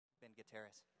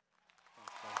Gutierrez.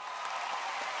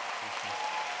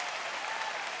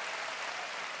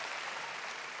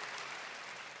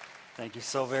 Thank you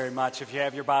so very much. If you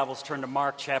have your Bibles, turn to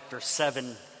Mark chapter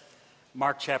 7.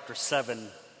 Mark chapter 7.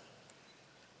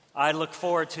 I look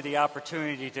forward to the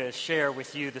opportunity to share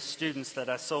with you the students that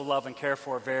I so love and care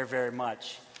for very, very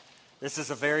much. This is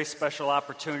a very special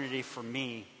opportunity for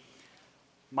me.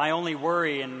 My only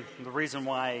worry, and the reason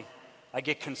why I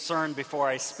get concerned before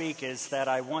I speak, is that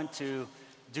I want to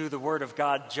do the Word of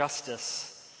God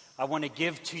justice. I want to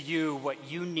give to you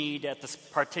what you need at this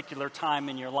particular time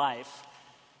in your life.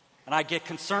 And I get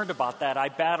concerned about that. I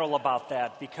battle about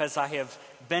that because I have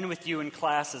been with you in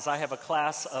classes. I have a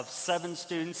class of 7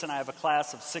 students and I have a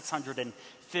class of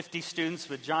 650 students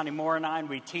with Johnny Moore and I, and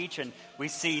we teach and we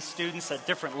see students at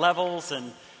different levels,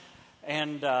 and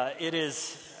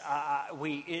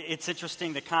it's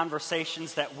interesting the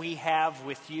conversations that we have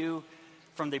with you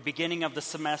from the beginning of the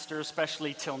semester,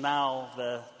 especially till now.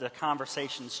 The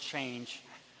conversations change,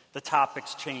 the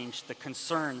topics change, the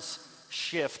concerns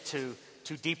shift to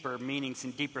deeper meanings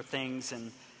and deeper things,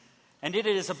 and it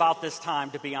is about this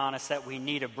time, to be honest, that we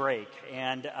need a break.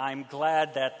 And I'm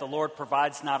glad that the Lord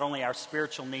provides not only our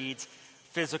spiritual needs,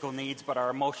 physical needs, but our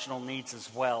emotional needs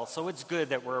as well. So it's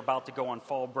good that we're about to go on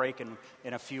fall break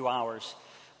in a few hours.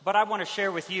 But I want to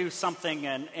share with you something,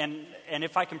 and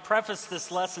if I can preface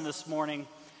this lesson this morning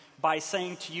by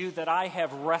saying to you that I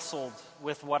have wrestled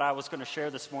with what I was going to share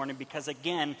this morning, because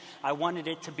again, I wanted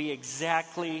it to be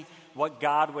exactly what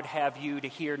God would have you to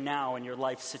hear now in your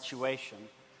life situation.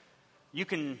 You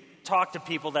can talk to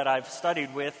people that I've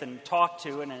studied with and talked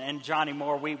to, and Johnny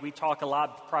Moore, we talk a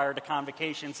lot prior to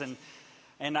convocations,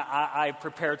 and I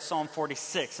prepared Psalm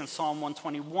 46 and Psalm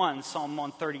 121, Psalm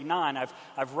 139.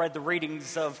 I've read the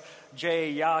readings of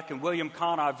J.A. Yach and William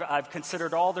Kahn. I've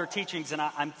considered all their teachings, and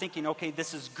I'm thinking, okay,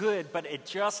 this is good, but it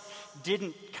just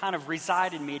didn't kind of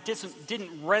reside in me. It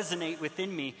didn't resonate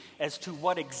within me as to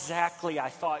what exactly I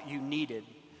thought you needed.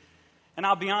 And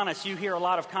I'll be honest, you hear a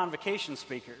lot of convocation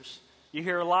speakers. You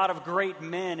hear a lot of great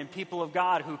men and people of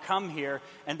God who come here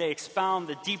and they expound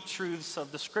the deep truths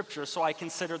of the Scripture. So I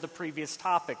consider the previous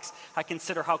topics. I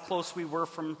consider how close we were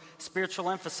from Spiritual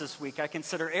Emphasis Week. I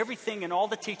consider everything and all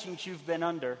the teachings you've been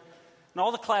under and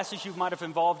all the classes you might have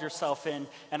involved yourself in,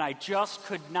 and I just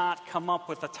could not come up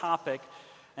with a topic.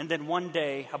 And then one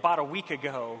day, about a week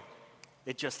ago,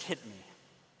 it just hit me.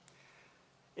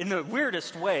 In the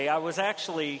weirdest way, I was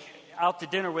actually out to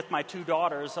dinner with my 2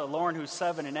 daughters, Lauren, who's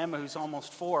 7, and Emma, who's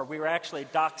almost 4. We were actually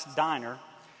at Doc's Diner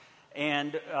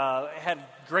and had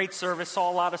great service,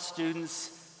 saw a lot of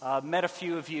students, met a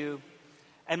few of you.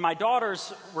 And my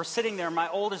daughters were sitting there. My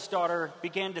oldest daughter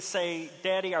began to say,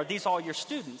 "Daddy, are these all your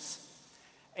students?"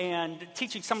 And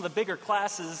teaching some of the bigger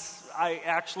classes, I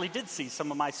actually did see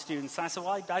some of my students. And I said,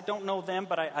 well, I don't know them,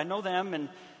 but I know them, and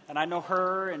I know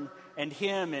her and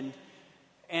him, and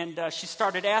she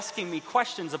started asking me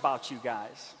questions about you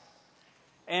guys.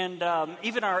 And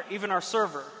even our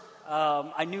server,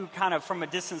 I knew kind of from a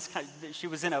distance. She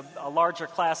was in a larger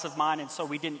class of mine, and so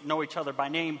we didn't know each other by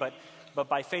name, but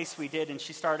by face we did. And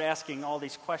she started asking all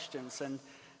these questions, and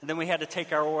then we had to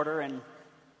take our order, and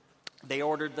they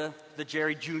ordered the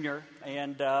Jerry Jr.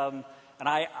 and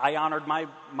I honored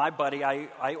my buddy.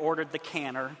 I ordered the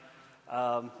canner,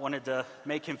 wanted to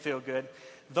make him feel good,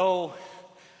 though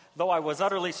I was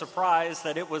utterly surprised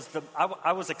that it was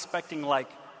I was expecting like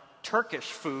Turkish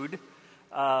food,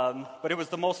 but it was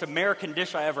the most American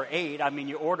dish I ever ate. I mean,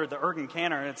 you order the Ergen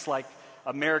Canner, and it's like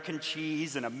American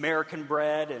cheese and American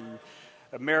bread and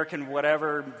American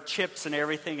whatever, chips and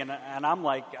everything, and I'm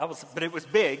like, but it was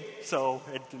big, so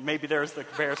maybe there's the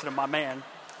comparison of my man.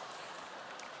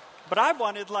 But I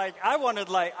wanted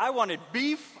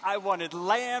beef, I wanted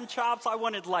lamb chops, I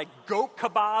wanted like goat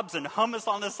kebabs and hummus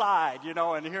on the side,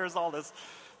 and here's all this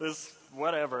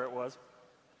whatever it was.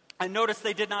 I noticed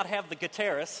they did not have the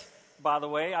Gutierrez, by the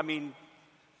way. I mean,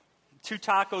 2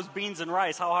 tacos, beans, and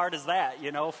rice, how hard is that,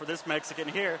 for this Mexican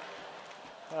here?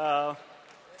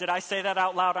 Did I say that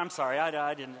out loud? I'm sorry,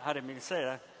 I didn't mean to say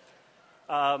that.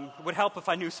 It would help if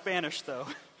I knew Spanish, though.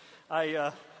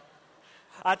 I'll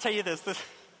tell you this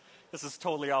is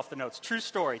totally off the notes. True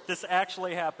story. This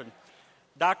actually happened.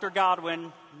 Dr.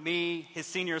 Godwin, me, his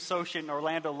senior associate, and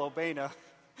Orlando Lobena,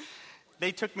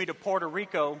 they took me to Puerto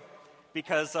Rico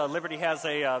because Liberty has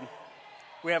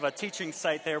we have a teaching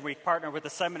site there. We partner with the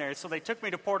seminary. So they took me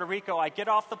to Puerto Rico. I get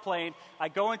off the plane. I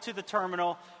go into the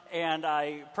terminal, and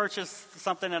I purchased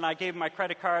something, and I gave them my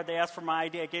credit card. They asked for my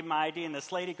ID. I gave them my ID, and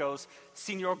this lady goes,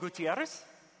 "Senor Gutierrez?"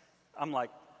 I'm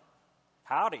like,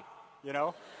 "Howdy,"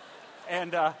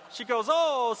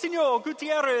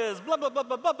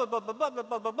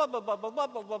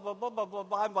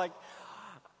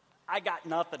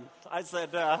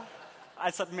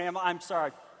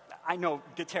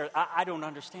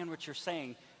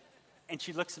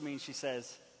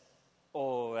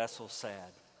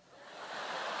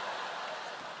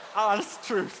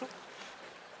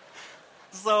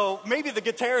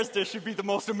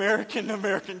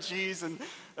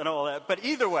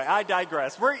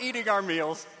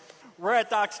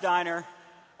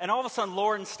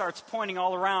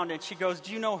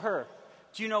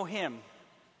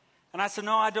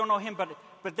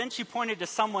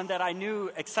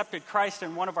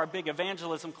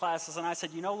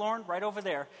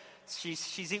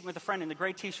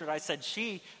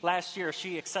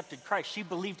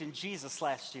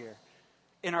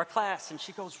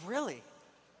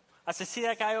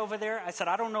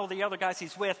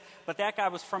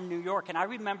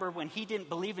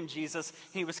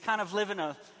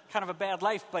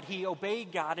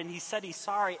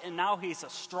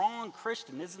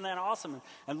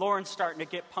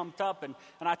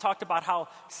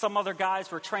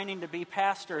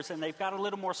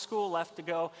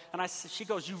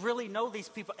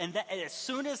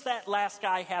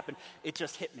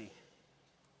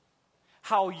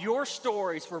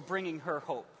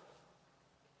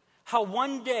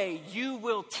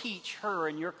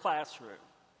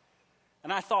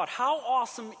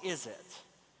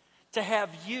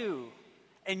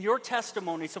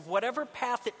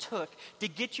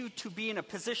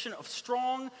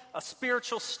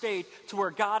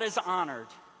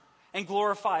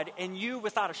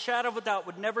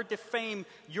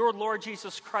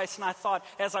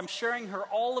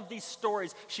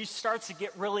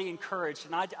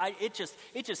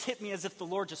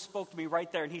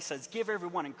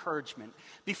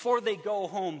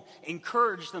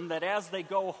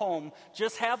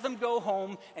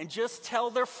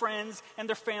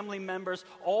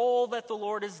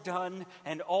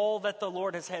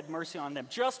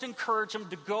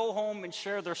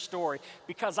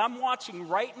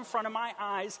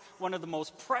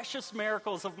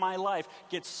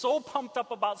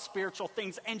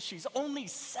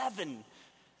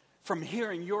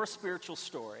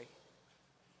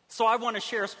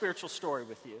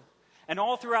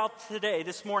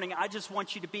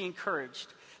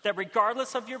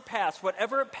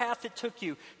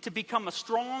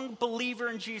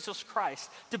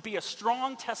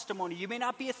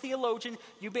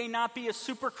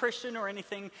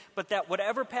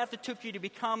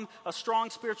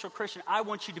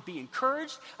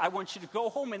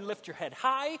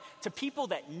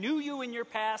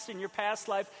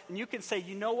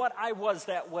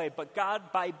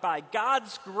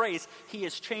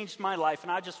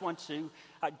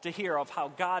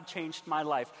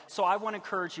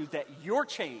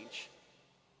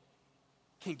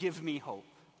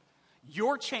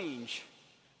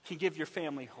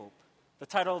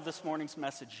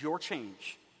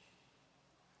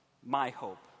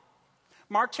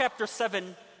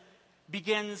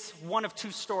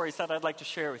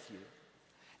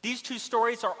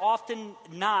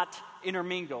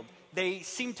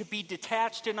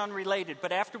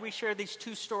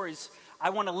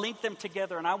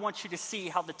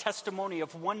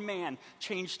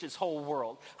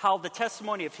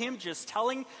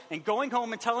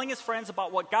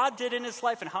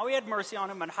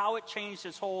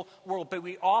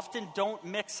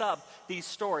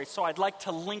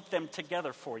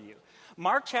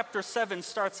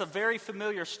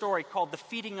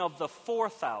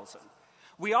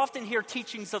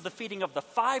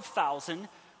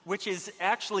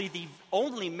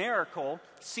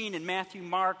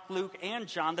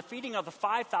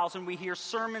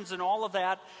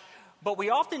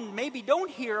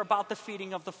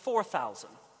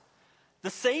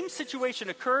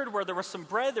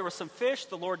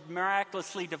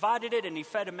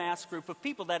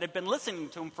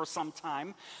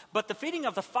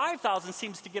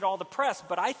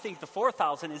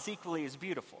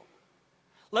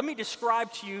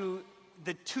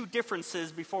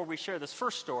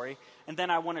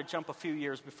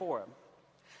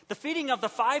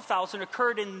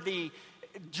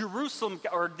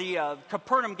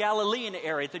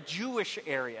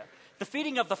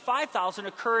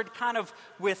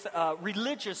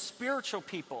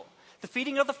 The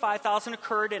feeding of the 5,000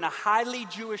 occurred in a highly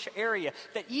Jewish area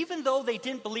that even though they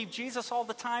didn't believe Jesus all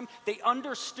the time, they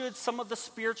understood some of the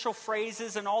spiritual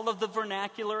phrases and all of the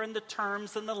vernacular and the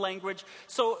terms and the language.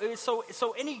 So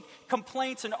any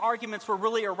complaints and arguments were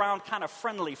really around kind of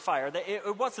friendly fire.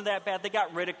 It wasn't that bad. They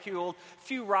got ridiculed. A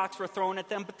few rocks were thrown at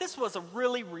them. But this was a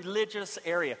really religious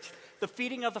area. The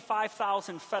feeding of the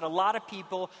 5,000 fed a lot of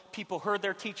people. People heard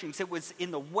their teachings. It was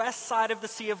in the west side of the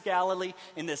Sea of Galilee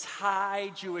in this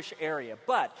high Jewish area.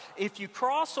 But if you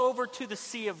cross over to the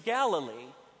Sea of Galilee,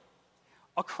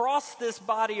 across this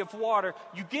body of water,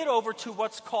 you get over to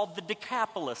what's called the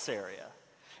Decapolis area.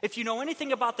 If you know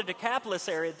anything about the Decapolis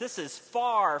area, this is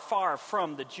far, far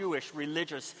from the Jewish,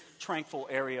 religious, tranquil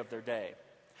area of their day.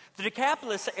 The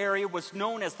Decapolis area was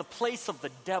known as the place of the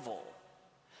devil.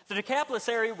 The Decapolis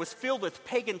area was filled with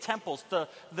pagan temples.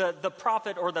 The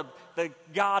prophet or the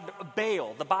god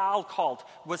Baal, the Baal cult,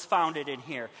 was founded in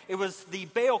here. It was the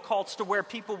Baal cults to where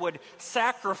people would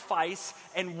sacrifice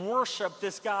and worship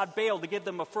this god Baal to give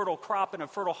them a fertile crop and a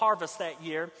fertile harvest that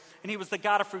year. And he was the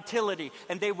god of fertility.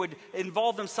 And they would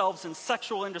involve themselves in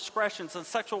sexual indiscretions and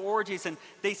sexual orgies. And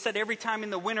they said every time in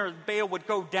the winter, Baal would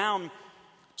go down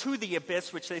to the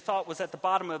abyss, which they thought was at the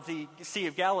bottom of the Sea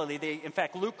of Galilee. In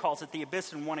fact, Luke calls it the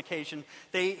abyss on one occasion.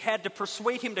 They had to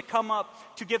persuade him to come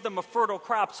up to give them a fertile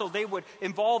crop, so they would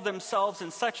involve themselves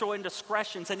in sexual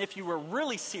indiscretions. And if you were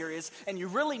really serious and you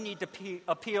really need to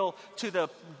appeal to the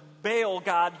Baal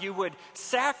god, you would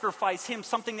sacrifice him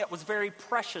something that was very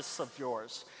precious of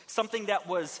yours, something that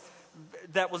was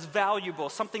valuable,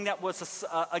 something that was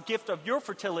a gift of your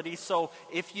fertility. So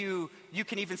if you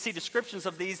can even see descriptions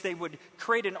of these, they would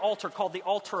create an altar called the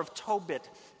altar of Tobit.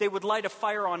 They would light a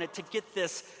fire on it to get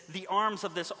the arms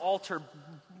of this altar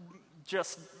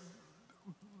just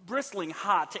bristling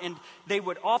hot. And they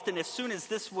would often, as soon as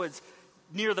this was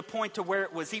near the point to where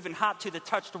it was even hot to the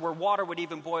touch, to where water would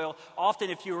even boil, often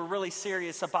if you were really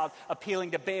serious about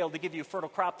appealing to Baal to give you a fertile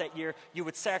crop that year, you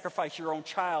would sacrifice your own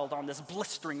child on this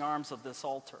blistering arms of this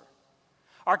altar.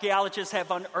 Archaeologists have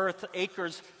unearthed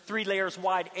acres, 3 layers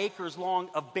wide, acres long,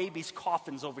 of babies'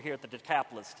 coffins over here at the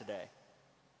Decapolis today.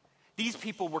 These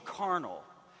people were carnal.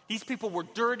 These people were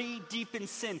dirty, deep in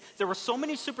sin. There were so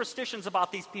many superstitions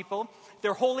about these people.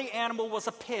 Their holy animal was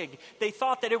a pig. They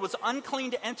thought that it was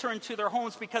unclean to enter into their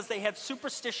homes because they had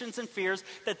superstitions and fears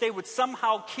that they would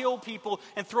somehow kill people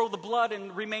and throw the blood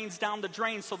and remains down the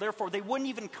drain, so therefore they wouldn't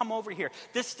even come over here.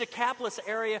 This Decapolis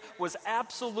area was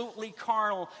absolutely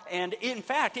carnal, and in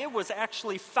fact, it was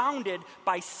actually founded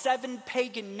by 7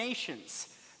 pagan nations.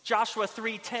 Joshua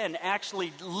 3:10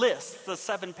 actually lists the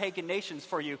 7 pagan nations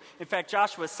for you. In fact,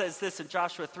 Joshua says this in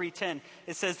Joshua 3:10.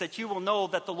 It says that you will know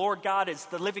that the Lord God is,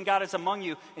 the living God is among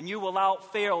you, and you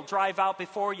will drive out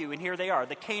before you. And here they are,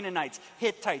 the Canaanites,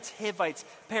 Hittites, Hivites,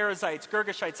 Perizzites,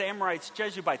 Girgashites, Amorites,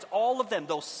 Jebusites, all of them,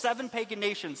 those 7 pagan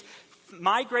nations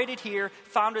migrated here,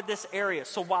 founded this area.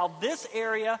 So while this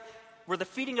area where the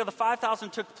feeding of the 5,000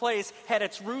 took place had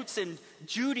its roots in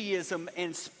Judaism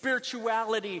and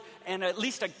spirituality and at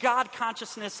least a God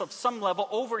consciousness of some level,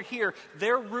 over here,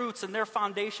 their roots and their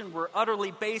foundation were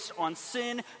utterly based on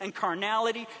sin and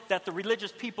carnality that the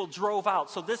religious people drove out.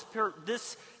 So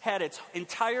this had its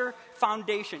entire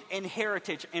foundation and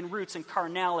heritage and roots in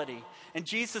carnality. And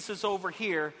Jesus is over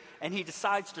here, and he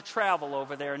decides to travel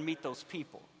over there and meet those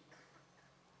people.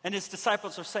 And his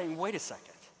disciples are saying, wait a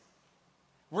second.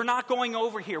 We're not going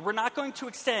over here. We're not going to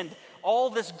extend all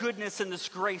this goodness and this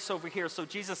grace over here. So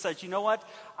Jesus says, you know what?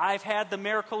 I've had the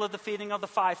miracle of the feeding of the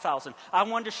 5,000. I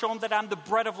wanted to show them that I'm the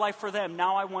bread of life for them.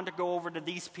 Now I want to go over to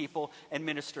these people and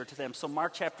minister to them. So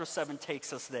Mark chapter 7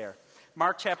 takes us there.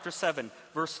 Mark chapter 7,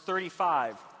 verse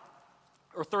 35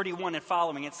 or 31 and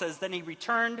following. It says, then he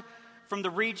returned from the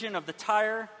region of the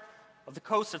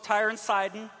coast of Tyre and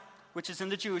Sidon, which is in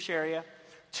the Jewish area,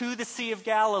 to the Sea of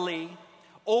Galilee,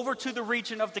 over to the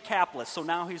region of Decapolis. So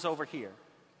now he's over here.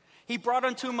 He brought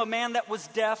unto him a man that was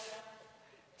deaf,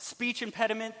 speech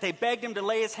impediment. They begged him to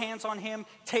lay his hands on him,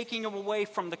 taking him away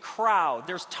from the crowd.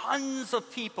 There's tons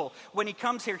of people. When he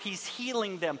comes here, he's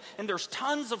healing them. And there's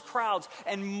tons of crowds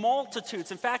and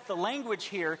multitudes. In fact, the language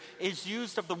here is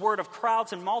used of the word of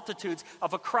crowds and multitudes,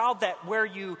 of a crowd that where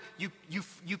you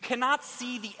cannot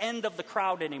see the end of the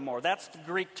crowd anymore. That's the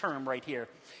Greek term right here.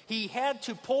 He had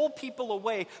to pull people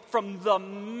away from the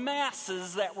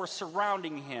masses that were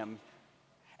surrounding him.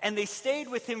 And they stayed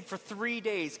with him for 3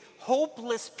 days.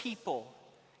 Hopeless people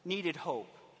needed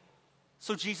hope.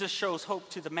 So Jesus shows hope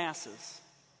to the masses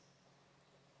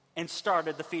and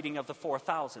started the feeding of the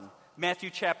 4,000. Matthew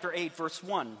chapter 8, verse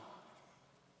 1.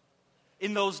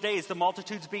 In those days, the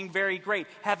multitudes being very great,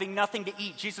 having nothing to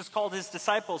eat, Jesus called his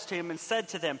disciples to him and said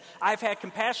to them, I've had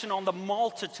compassion on the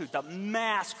multitude, the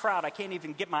mass crowd, I can't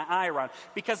even get my eye around,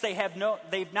 because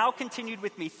they've now continued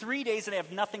with me 3 days and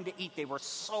have nothing to eat. They were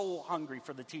so hungry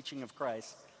for the teaching of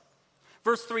Christ.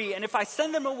 Verse 3, and if I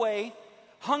send them away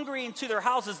hungry into their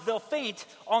houses, they'll faint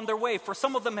on their way, for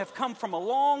some of them have come from a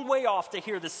long way off to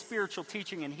hear the spiritual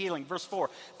teaching and healing. Verse 4,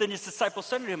 then his disciples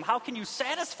said to him, how can you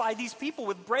satisfy these people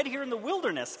with bread here in the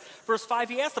wilderness? Verse 5,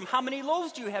 he asked them, how many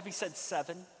loaves do you have? He said,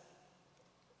 7.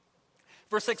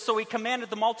 Verse 6, so he commanded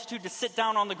the multitude to sit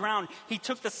down on the ground. He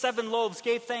took the 7 loaves,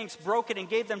 gave thanks, broke it, and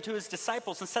gave them to his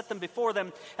disciples and set them before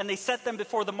them. And they set them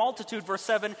before the multitude. Verse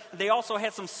 7, they also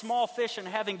had some small fish, and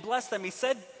having blessed them, he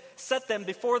set them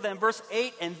before them. Verse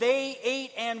 8, and they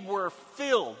ate and were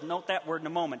filled. Note that word in a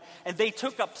moment. And they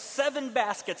took up 7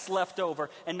 baskets left over,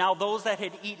 and now those that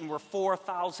had eaten were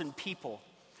 4,000 people.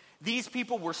 These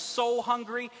people were so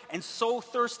hungry and so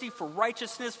thirsty for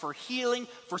righteousness, for healing,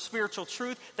 for spiritual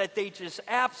truth, that they just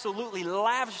absolutely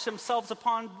lavished themselves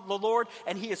upon the Lord,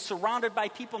 and he is surrounded by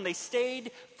people, and they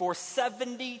stayed for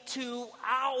 72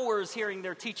 hours hearing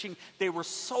their teaching. They were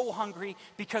so hungry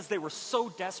because they were so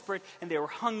desperate, and they were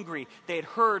hungry. They had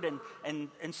heard and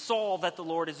saw that the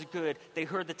Lord is good. They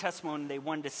heard the testimony, and they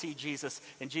wanted to see Jesus,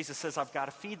 and Jesus says, I've got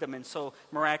to feed them, and so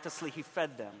miraculously he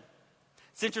fed them.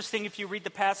 It's interesting, if you read the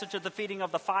passage of the feeding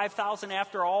of the 5,000,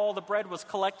 after all the bread was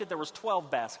collected, there was 12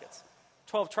 baskets,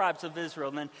 12 tribes of Israel.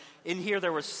 And then in here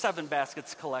there were 7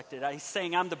 baskets collected. He's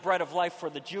saying, I'm the bread of life for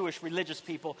the Jewish religious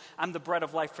people. I'm the bread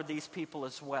of life for these people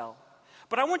as well.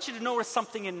 But I want you to notice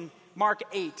something in Mark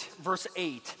 8, verse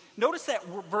 8. Notice that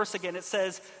verse again. It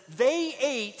says, they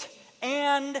ate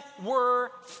and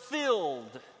were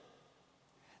filled.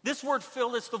 This word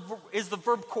filled is the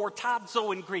verb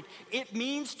kortazo in Greek. It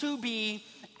means to be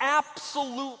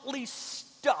absolutely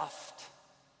stuffed,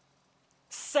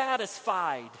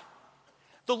 satisfied.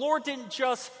 The Lord didn't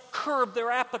just curb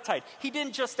their appetite. He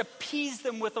didn't just appease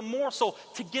them with a morsel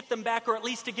to get them back, or at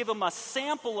least to give them a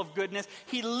sample of goodness.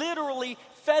 He literally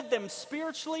fed them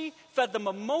spiritually, fed them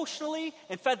emotionally,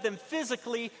 and fed them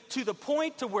physically, to the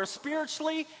point to where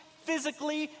spiritually,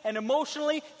 physically, and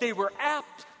emotionally they were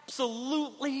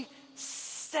absolutely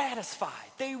satisfied.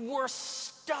 They were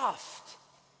stuffed.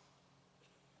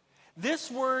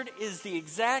 This word is the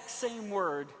exact same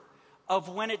word of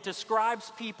when it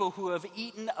describes people who have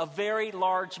eaten a very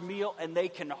large meal and they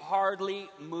can hardly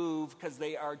move because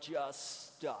they are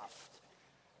just stuffed.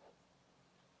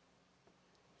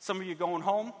 Some of you going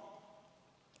home,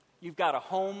 you've got a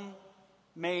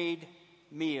homemade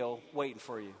meal waiting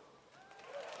for you.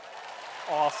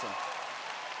 Awesome.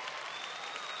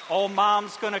 Oh,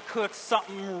 Mom's going to cook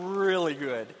something really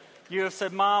good. You have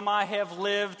said, Mom, I have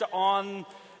lived on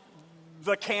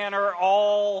the canner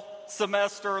all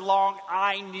semester long.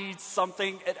 I need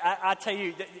something. I tell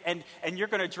you, and you're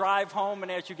going to drive home,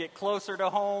 and as you get closer to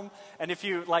home, and if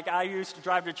you, like I used to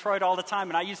drive to Detroit all the time,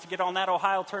 and I used to get on that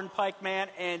Ohio Turnpike, man,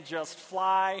 and just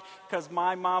fly, because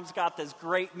my mom's got this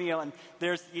great meal. And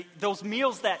there's those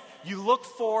meals that you look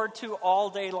forward to all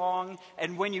day long,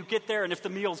 and when you get there, and if the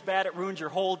meal's bad, it ruins your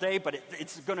whole day, but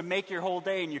it's going to make your whole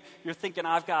day, and you're thinking,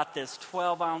 I've got this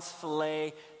 12-ounce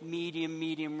filet,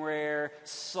 medium rare,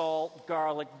 salt,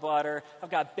 garlic, butter. I've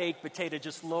got baked potato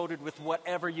just loaded with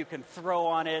whatever you can throw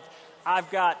on it. I've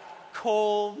got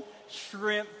cold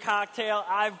shrimp cocktail.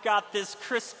 I've got this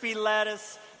crispy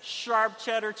lettuce, sharp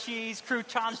cheddar cheese,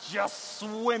 croutons just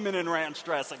swimming in ranch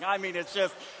dressing. I mean, it's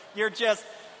just,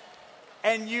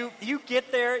 and you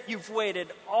get there, you've waited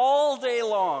all day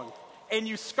long, and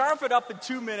you scarf it up in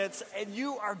 2 minutes, and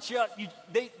you are just,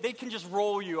 they can just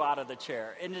roll you out of the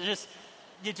chair, and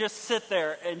you just sit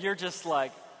there, and you're just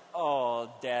like, oh,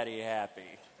 daddy happy.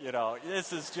 You know,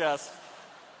 this is just,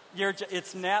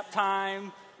 it's nap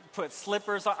time, put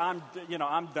slippers on,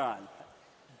 I'm done.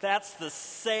 That's the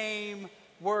same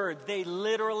word. They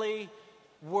literally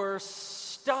were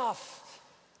stuffed.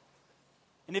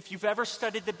 And if you've ever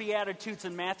studied the Beatitudes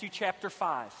in Matthew chapter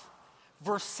 5,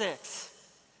 verse 6,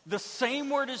 the same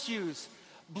word is used.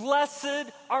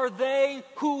 Blessed are they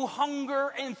who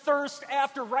hunger and thirst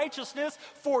after righteousness,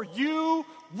 for you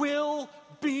will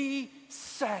be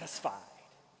satisfied.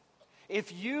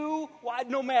 If you,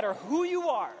 no matter who you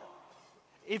are,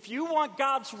 if you want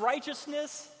God's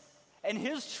righteousness and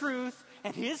His truth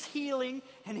and His healing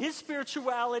and His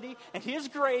spirituality and His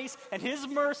grace and His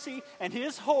mercy and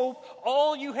His hope,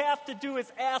 all you have to do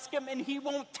is ask Him, and He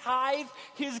won't tithe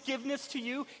His goodness to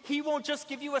you. He won't just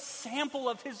give you a sample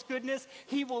of His goodness.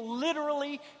 He will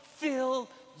literally fill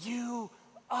you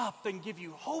up and give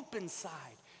you hope inside.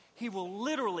 He will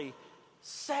literally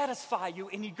satisfy you.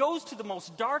 And he goes to the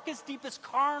most darkest, deepest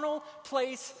carnal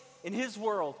place in his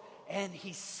world, and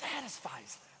he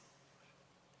satisfies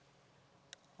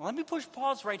them. Let me push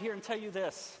pause right here and tell you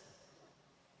this.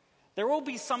 There will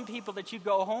be some people that you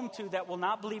go home to that will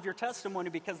not believe your testimony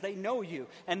because they know you.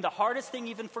 And the hardest thing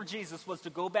even for Jesus was to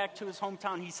go back to his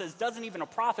hometown. He says, doesn't even a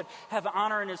prophet have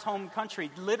honor in his home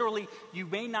country? Literally, you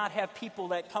may not have people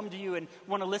that come to you and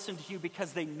want to listen to you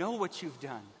because they know what you've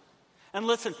done. And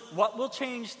listen, what will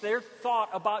change their thought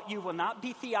about you will not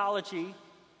be theology.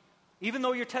 Even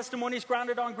though your testimony is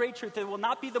grounded on great truth, it will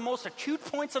not be the most acute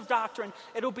points of doctrine.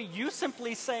 It'll be you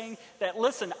simply saying that,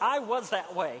 listen, I was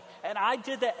that way, and I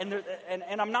did that,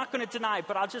 and I'm not going to deny,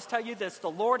 but I'll just tell you this. The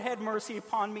Lord had mercy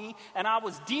upon me, and I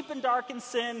was deep and dark in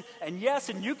sin, and yes,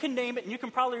 and you can name it, and you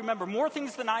can probably remember more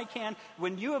things than I can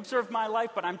when you observed my life,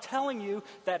 but I'm telling you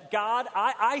that God,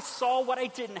 I saw what I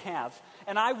didn't have,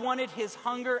 and I wanted his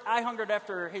hunger. I hungered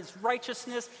after his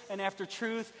righteousness and after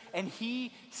truth, and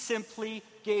he simply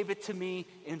gave it to me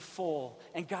in full.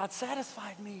 And God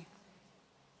satisfied me.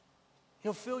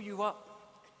 He'll fill you up.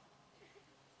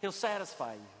 He'll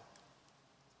satisfy you.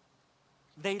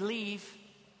 They leave.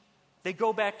 They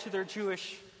go back to their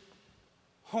Jewish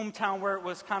hometown where it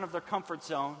was kind of their comfort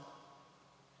zone.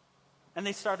 And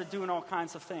they started doing all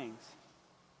kinds of things.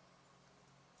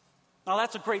 Now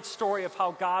that's a great story of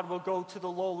how God will go to the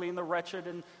lowly and the wretched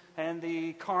and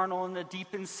the carnal and the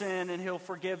deep in sin, and he'll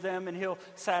forgive them and he'll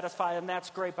satisfy them. That's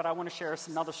great, but I want to share us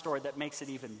another story that makes it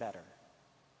even better.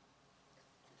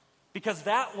 Because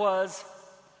that was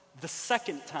the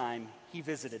second time he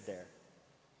visited there.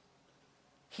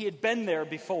 He had been there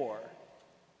before.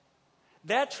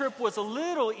 That trip was a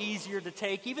little easier to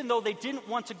take, even though they didn't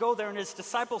want to go there, and his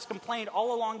disciples complained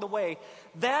all along the way.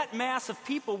 That mass of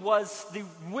people was the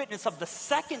witness of the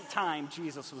second time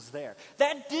Jesus was there.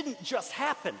 That didn't just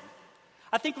happen.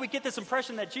 I think we get this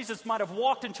impression that Jesus might have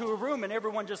walked into a room and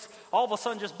everyone just all of a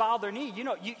sudden just bowed their knee. You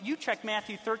know, you check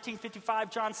Matthew 13, 55,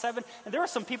 John 7, and there are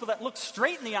some people that looked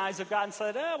straight in the eyes of God and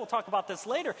said, we'll talk about this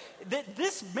later.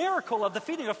 This miracle of the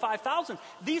feeding of 5,000,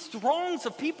 these throngs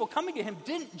of people coming to him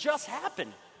didn't just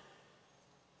happen.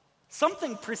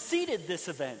 Something preceded this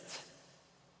event.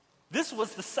 This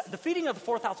was the feeding of the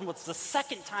 4,000 was the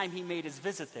second time he made his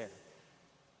visit there.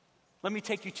 Let me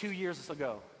take you 2 years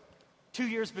ago. 2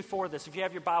 years before this, if you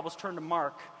have your Bibles, turn to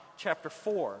Mark chapter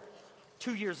 4.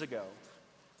 2 years ago.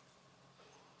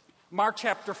 Mark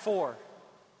chapter 4.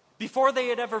 Before they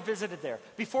had ever visited there,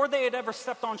 before they had ever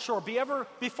stepped on shore,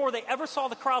 before they ever saw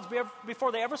the crowds,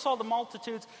 before they ever saw the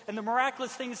multitudes and the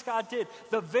miraculous things God did,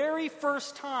 the very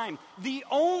first time, the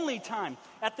only time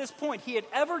at this point he had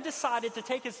ever decided to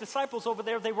take his disciples over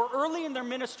there, they were early in their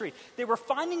ministry. They were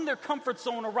finding their comfort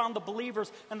zone around the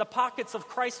believers and the pockets of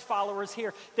Christ followers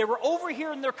here. They were over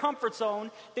here in their comfort zone.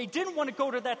 They didn't want to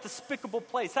go to that despicable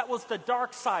place. That was the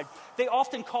dark side. They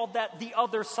often called that the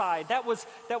other side. That was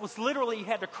literally, you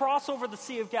had to cross over the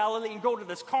Sea of Galilee and go to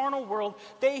this carnal world.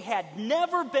 They had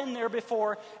never been there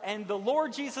before, and the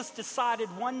Lord Jesus decided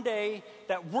one day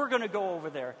that we're going to go over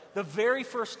there, the very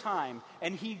first time,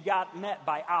 and he got met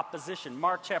by opposition.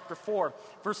 Mark chapter 4,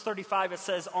 verse 35, it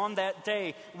says, on that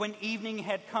day, when evening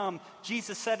had come,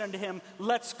 Jesus said unto him,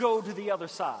 let's go to the other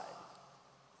side.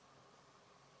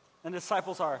 And the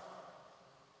disciples are,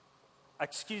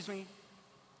 excuse me?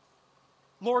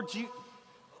 Lord, you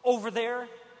over there?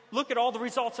 Look at all the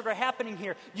results that are happening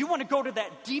here. You want to go to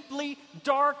that deeply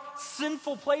dark,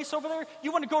 sinful place over there?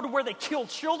 You want to go to where they kill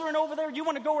children over there? You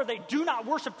want to go where they do not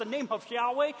worship the name of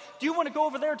Yahweh? Do you want to go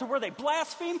over there to where they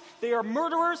blaspheme? They are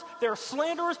murderers, they're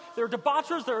slanderers, they're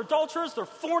debauchers, they're adulterers, they're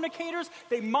fornicators.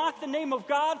 They mock the name of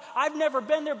God. I've never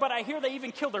been there, but I hear they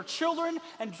even kill their children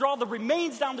and draw the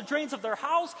remains down the drains of their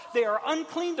house. They are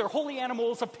unclean. Their holy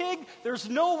animal is a pig. There's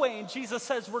no way. And Jesus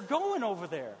says, we're going over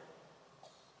there.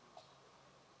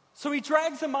 So he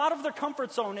drags them out of their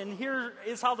comfort zone, and here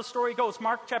is how the story goes.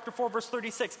 Mark chapter 4, verse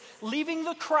 36. Leaving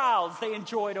the crowds they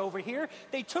enjoyed over here,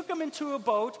 they took him into a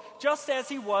boat, just as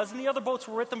he was, and the other boats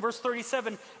were with them, verse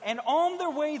 37. And on their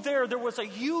way there was a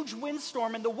huge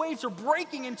windstorm, and the waves are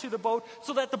breaking into the boat,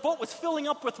 so that the boat was filling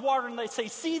up with water, and they say,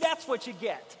 see, that's what you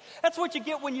get. That's what you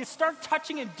get when you start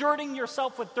touching and dirtying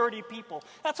yourself with dirty people.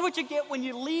 That's what you get when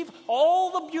you leave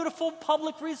all the beautiful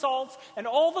public results and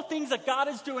all the things that God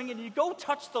is doing, and you go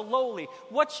touch the lowly.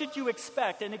 What should you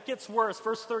expect? And it gets worse.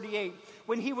 Verse 38,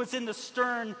 when he was in the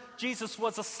stern, Jesus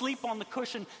was asleep on the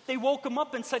cushion. They woke him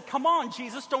up and said, come on,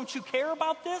 Jesus, don't you care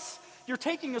about this? You're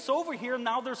taking us over here, and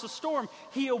now there's a storm.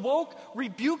 He awoke,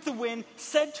 rebuked the wind,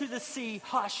 said to the sea,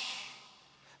 hush,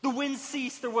 The wind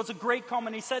ceased, there was a great calm,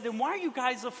 and he said to them, why are you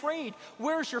guys afraid?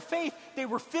 Where's your faith? They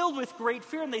were filled with great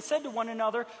fear, and they said to one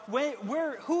another,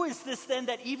 who is this then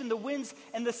that even the winds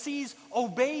and the seas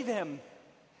obey them?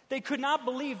 They could not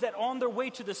believe that on their way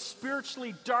to the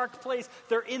spiritually dark place,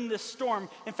 they're in this storm.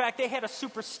 In fact, they had a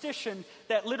superstition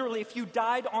that literally if you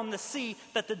died on the sea,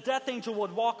 that the death angel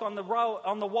would walk on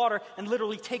the water and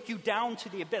literally take you down to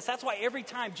the abyss. That's why every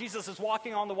time Jesus is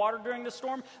walking on the water during the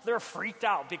storm, they're freaked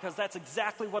out because that's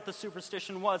exactly what the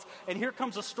superstition was. And here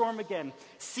comes a storm again.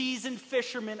 Seasoned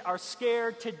fishermen are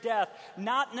scared to death.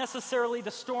 Not necessarily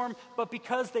the storm, but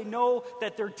because they know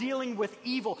that they're dealing with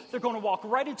evil. They're going to walk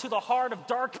right into the heart of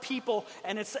dark people,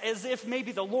 and it's as if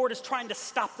maybe the Lord is trying to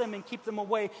stop them and keep them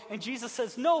away. And Jesus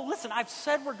says, no, listen, I've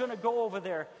said we're going to go over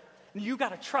there, and you got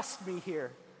to trust me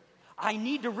here. I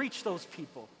need to reach those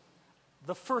people.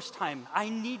 The first time, I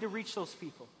need to reach those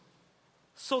people.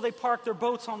 So they park their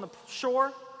boats on the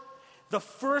shore. The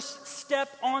first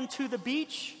step onto the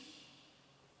beach,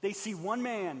 they see one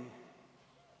man.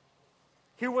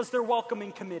 Here was their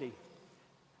welcoming committee.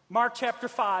 Mark chapter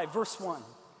 5, verse 1.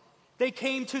 They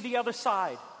came to the other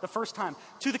side, the first time,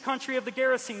 to the country of the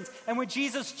Gerasenes. And when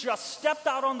Jesus just stepped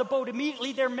out on the boat,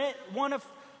 immediately there met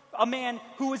a man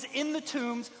who was in the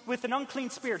tombs with an unclean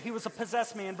spirit. He was a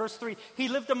possessed man. Verse 3, he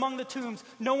lived among the tombs.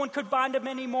 No one could bind him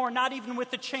anymore, not even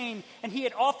with a chain. And he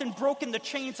had often broken the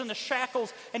chains and the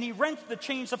shackles, and he rent the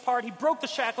chains apart. He broke the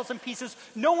shackles in pieces.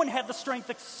 No one had the strength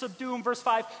to subdue him. Verse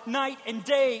 5, night and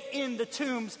day in the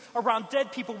tombs around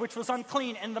dead people, which was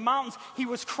unclean. And the mountains, he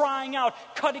was crying out,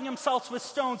 cutting himself with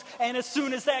stones. And as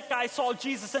soon as that guy saw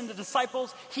Jesus and the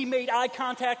disciples, he made eye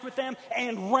contact with them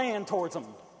and ran towards them.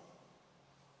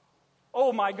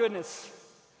 Oh my goodness.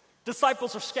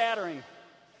 Disciples are scattering.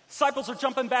 Disciples are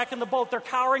jumping back in the boat. They're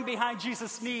cowering behind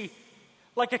Jesus' knee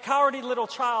like a cowardly little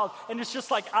child. And it's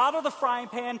just like out of the frying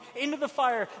pan, into the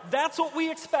fire. That's what we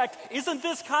expect. Isn't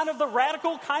this kind of the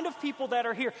radical kind of people that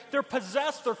are here? They're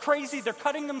possessed, they're crazy, they're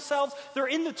cutting themselves, they're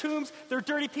in the tombs, they're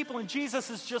dirty people. And Jesus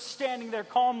is just standing there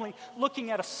calmly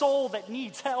looking at a soul that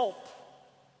needs help.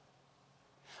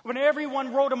 When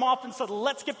everyone wrote him off and said,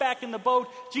 let's get back in the boat,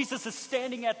 Jesus is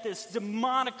standing at this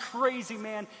demonic, crazy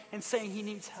man and saying he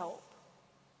needs help.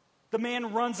 The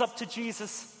man runs up to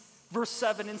Jesus, verse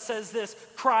 7, and says this,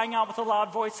 crying out with a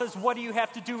loud voice, says, what do you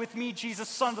have to do with me, Jesus,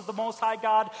 Son of the Most High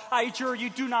God? I adjure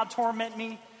you, do not torment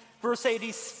me. Verse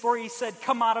 84, he said,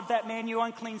 come out of that man, you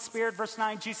unclean spirit. Verse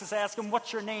 9, Jesus asked him,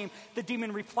 what's your name? The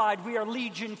demon replied, we are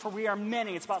legion, for we are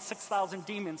many. It's about 6,000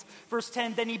 demons. Verse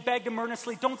 10, then he begged him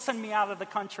earnestly, don't send me out of the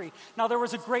country. Now there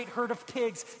was a great herd of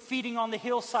pigs feeding on the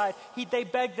hillside. They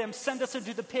begged them, send us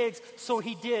into the pigs. So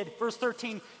he did. Verse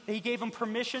 13, he gave them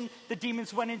permission. The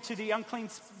demons went into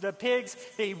the pigs.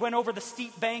 They went over the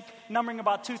steep bank, numbering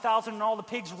about 2,000, and all the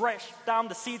pigs rushed down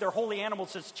to see their holy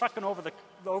animals just chucking over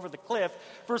the cliff.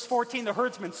 Verse 14, the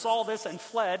herdsmen saw this and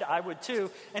fled, I would too,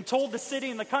 and told the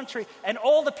city and the country, and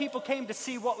all the people came to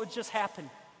see what would just happen.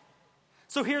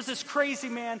 So here's this crazy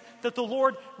man that the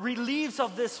Lord relieves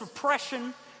of this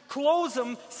oppression, clothes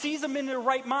them, sees them in their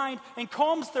right mind, and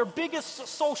calms their biggest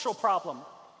social problem.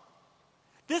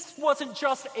 This wasn't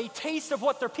just a taste of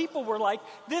what their people were like.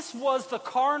 This was the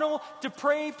carnal,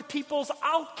 depraved people's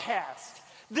outcast.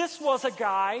 This was a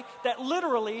guy that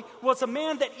literally was a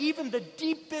man that even the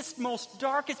deepest, most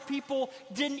darkest people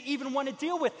didn't even want to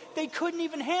deal with. They couldn't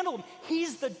even handle him.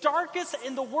 He's the darkest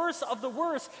and the worst of the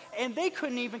worst, and they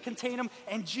couldn't even contain him.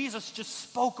 And Jesus just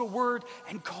spoke a word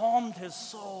and calmed his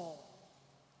soul.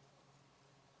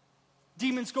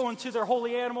 Demons go into their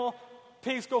holy animal.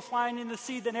 Pigs go flying in the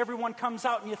sea, then everyone comes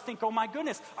out, and you think, oh my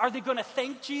goodness, are they going to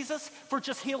thank Jesus for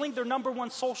just healing their number one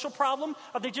social problem?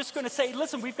 Are they just going to say,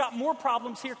 listen, we've got more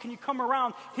problems here, can you come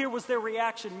around? Here was their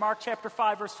reaction, Mark chapter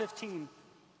 5, verse 15.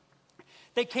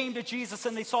 They came to Jesus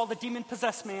and they saw the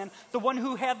demon-possessed man, the one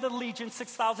who had the legion,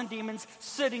 6,000 demons,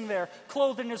 sitting there,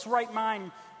 clothed in his right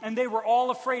mind. And they were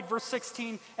all afraid, verse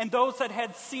 16. And those that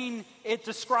had seen it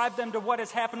described them to what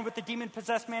has happened with the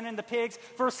demon-possessed man and the pigs.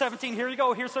 Verse 17, here you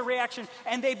go, here's the reaction.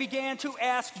 And they began to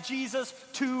ask Jesus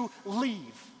to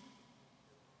leave.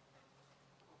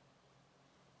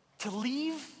 To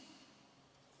leave?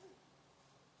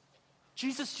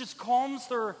 Jesus just calms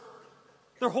their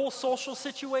whole social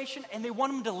situation and they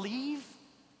want him to leave?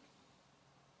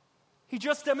 He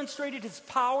just demonstrated his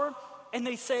power and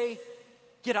they say,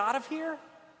 get out of here?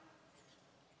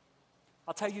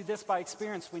 I'll tell you this by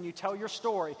experience. When you tell your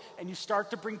story and you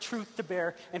start to bring truth to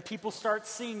bear and people start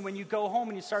seeing when you go home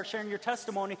and you start sharing your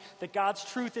testimony that God's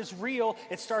truth is real,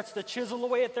 it starts to chisel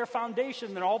away at their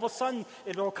foundation. And all of a sudden,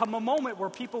 it'll come a moment where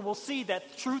people will see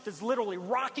that truth is literally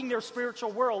rocking their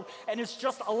spiritual world, and it's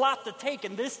just a lot to take.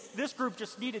 And this group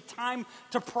just needed time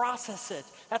to process it.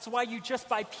 That's why you just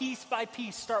by piece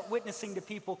start witnessing to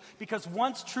people, because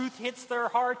once truth hits their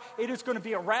heart, it is going to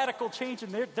be a radical change,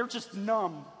 and they're just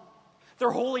numb. Their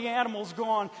holy animal's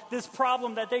gone. This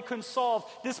problem that they couldn't solve,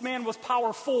 this man was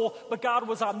powerful, but God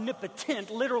was omnipotent,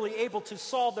 literally able to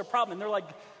solve their problem. And they're like,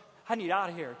 I need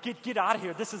out of here. Get out of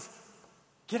here.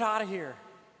 Get out of here.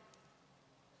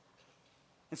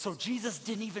 And so Jesus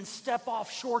didn't even step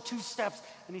off shore 2 steps,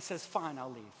 and he says, fine, I'll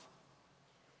leave.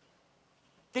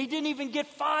 They didn't even get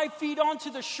 5 feet onto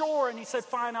the shore, and he said,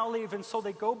 fine, I'll leave. And so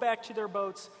they go back to their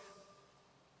boats,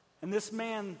 and this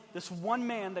one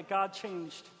man that God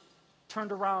changed,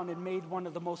 turned around and made one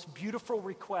of the most beautiful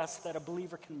requests that a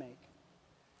believer can make.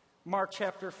 Mark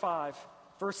chapter 5,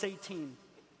 verse 18.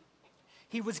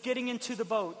 He was getting into the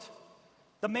boat.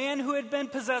 The man who had been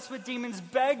possessed with demons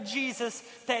begged Jesus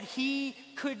that he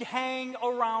could hang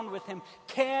around with him.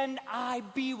 Can I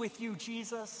be with you,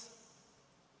 Jesus?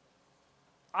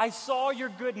 I saw your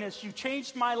goodness. You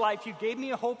changed my life. You gave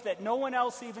me a hope that no one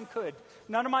else even could.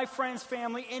 None of my friends,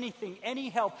 family, anything, any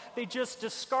help. They just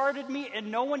discarded me,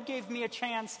 and no one gave me a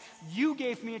chance. You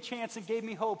gave me a chance and gave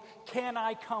me hope. Can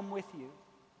I come with you?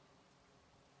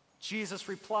 Jesus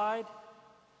replied,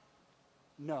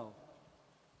 no.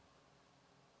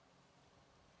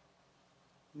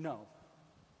 No.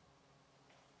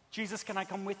 Jesus, can I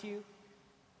come with you?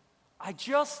 I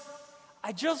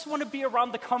just want to be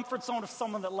around the comfort zone of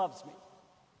someone that loves me.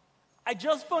 I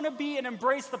just want to be and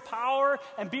embrace the power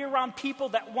and be around people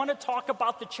that want to talk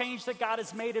about the change that God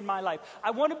has made in my life.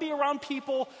 I want to be around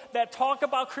people that talk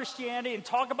about Christianity and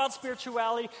talk about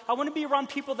spirituality. I want to be around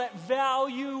people that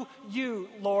value you,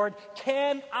 Lord.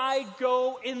 Can I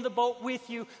go in the boat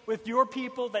with you, with your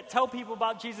people that tell people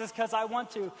about Jesus? Because I want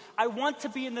to. I want to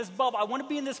be in this bubble. I want to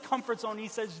be in this comfort zone. He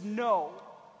says, no.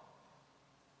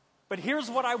 But here's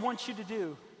what I want you to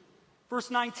do. Verse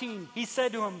 19, he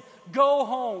said to him, go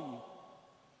home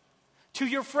to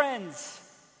your friends.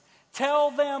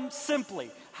 Tell them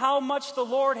simply how much the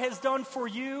Lord has done for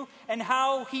you and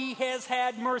how he has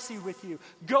had mercy with you.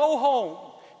 Go home.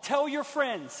 Tell your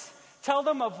friends. Tell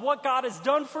them of what God has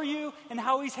done for you and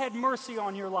how he's had mercy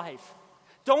on your life.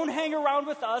 Don't hang around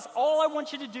with us. All I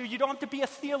want you to do, you don't have to be a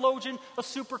theologian, a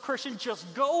super Christian.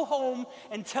 Just go home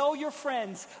and tell your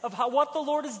friends of what the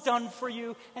Lord has done for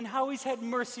you and how he's had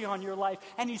mercy on your life.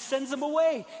 And he sends them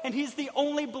away. And he's the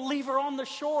only believer on the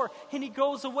shore. And he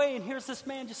goes away, and here's this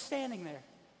man just standing there.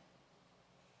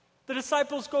 The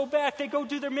disciples go back. They go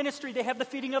do their ministry. They have the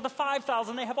feeding of the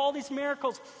 5,000. They have all these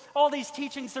miracles, all these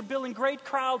teachings. They're building great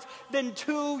crowds. Then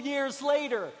 2 years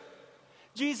later,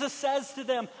 Jesus says to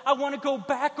them, I want to go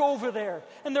back over there.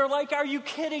 And they're like, are you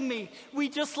kidding me? We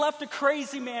just left a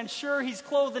crazy man. Sure, he's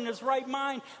clothed in his right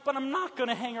mind, but I'm not going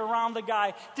to hang around the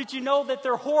guy. Did you know that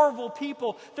they're horrible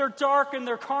people? They're dark and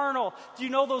they're carnal. Do you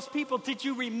know those people? Did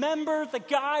you remember the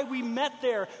guy we met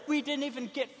there? We didn't even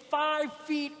get 5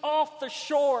 feet off the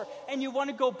shore, and you want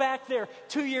to go back there.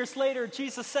 2 years later,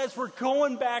 Jesus says we're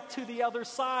going back to the other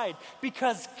side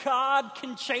because God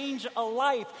can change a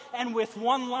life, and with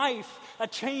one life, a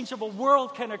change of a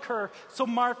world can occur. So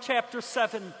Mark chapter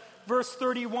 7, verse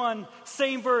 31,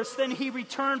 same verse. Then he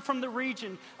returned from the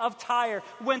region of Tyre,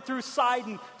 went through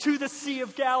Sidon to the Sea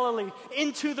of Galilee,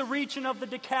 into the region of the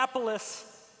Decapolis.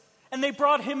 And they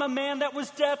brought him a man that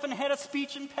was deaf and had a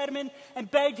speech impediment and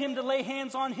begged him to lay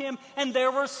hands on him. And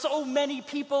there were so many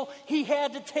people, he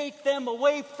had to take them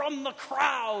away from the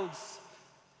crowds.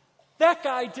 That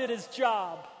guy did his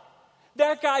job.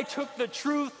 That guy took the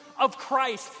truth of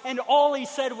Christ, and all he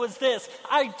said was this: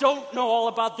 I don't know all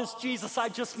about this Jesus I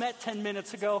just met 10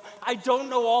 minutes ago. I don't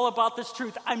know all about this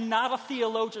truth. I'm not a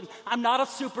theologian. I'm not a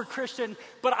super Christian,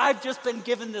 but I've just been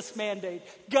given this mandate.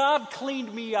 God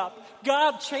cleaned me up.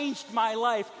 God changed my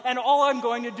life, and all I'm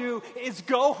going to do is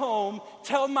go home,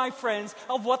 tell my friends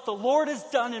of what the Lord has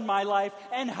done in my life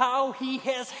and how he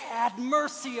has had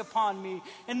mercy upon me.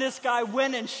 And this guy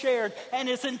went and shared, and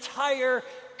his entire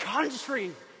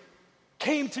country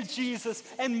came to Jesus,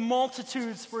 and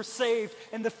multitudes were saved,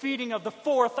 and the feeding of the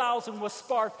 4,000 was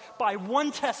sparked by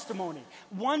one testimony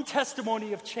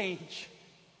of change.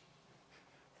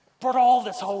 Brought all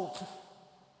this hope.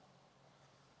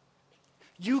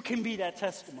 You can be that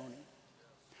testimony.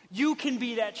 You can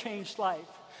be that changed life.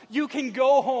 You can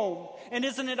go home. And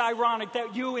isn't it ironic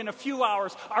that you, in a few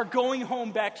hours, are going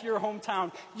home back to your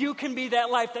hometown? You can be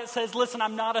that life that says, listen,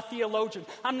 I'm not a theologian.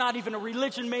 I'm not even a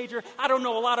religion major. I don't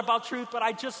know a lot about truth, but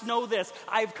I just know this.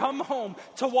 I've come home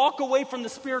to walk away from the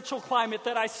spiritual climate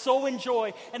that I so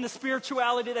enjoy and the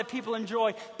spirituality that people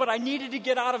enjoy, but I needed to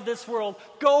get out of this world,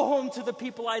 go home to the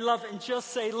people I love and just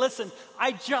say, listen,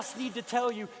 I just need to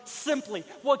tell you simply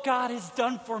what God has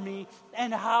done for me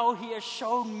and how he has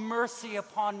shown mercy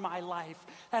upon my life.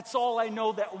 That's all I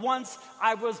know, that once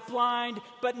I was blind,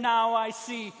 but now I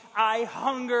see. I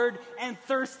hungered and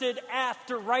thirsted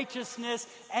after righteousness,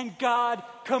 and God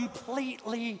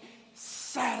completely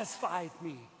satisfied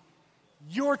me.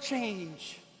 Your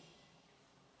change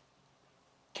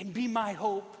can be my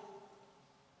hope.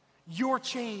 Your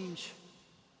change,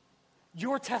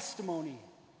 your testimony,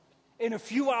 in a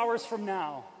few hours from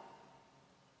now,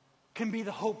 can be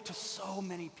the hope to so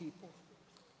many people.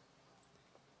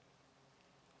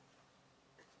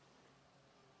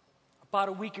 About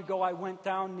a week ago, I went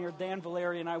down near Danville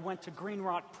area and I went to Green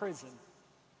Rock Prison,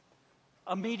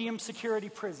 a medium security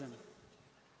prison.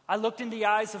 I looked in the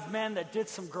eyes of men that did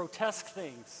some grotesque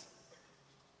things.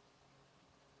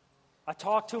 I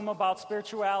talked to them about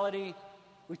spirituality.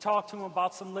 We talked to them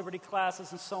about some liberty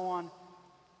classes and so on.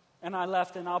 And I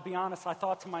left, and I'll be honest, I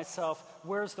thought to myself,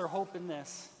 where's their hope in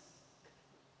this?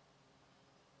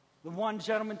 The one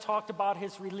gentleman talked about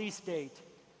his release date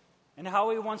and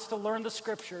how he wants to learn the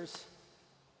scriptures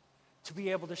to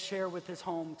be able to share with his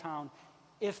hometown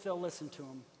if they'll listen to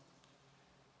him.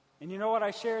 And you know what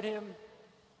I shared him?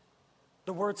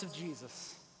 The words of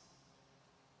Jesus.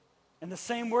 And the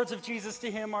same words of Jesus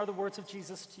to him are the words of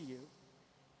Jesus to you.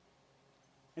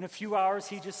 In a few hours,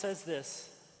 he just says this: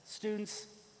 students,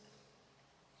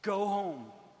 go home.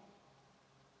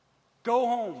 Go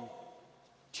home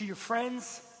to your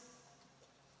friends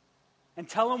and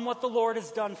tell them what the Lord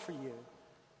has done for you.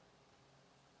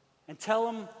 And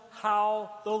tell them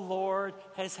how the Lord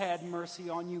has had mercy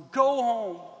on you. Go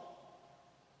home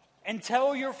and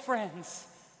tell your friends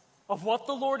of what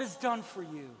the Lord has done for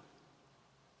you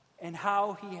and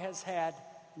how he has had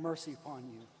mercy upon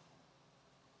you.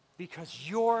 Because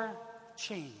your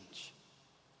change,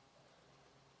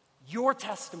 your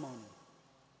testimony,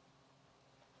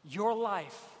 your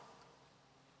life,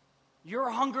 your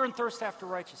hunger and thirst after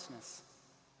righteousness,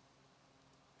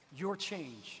 your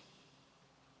change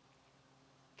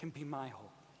can be my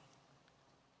hope.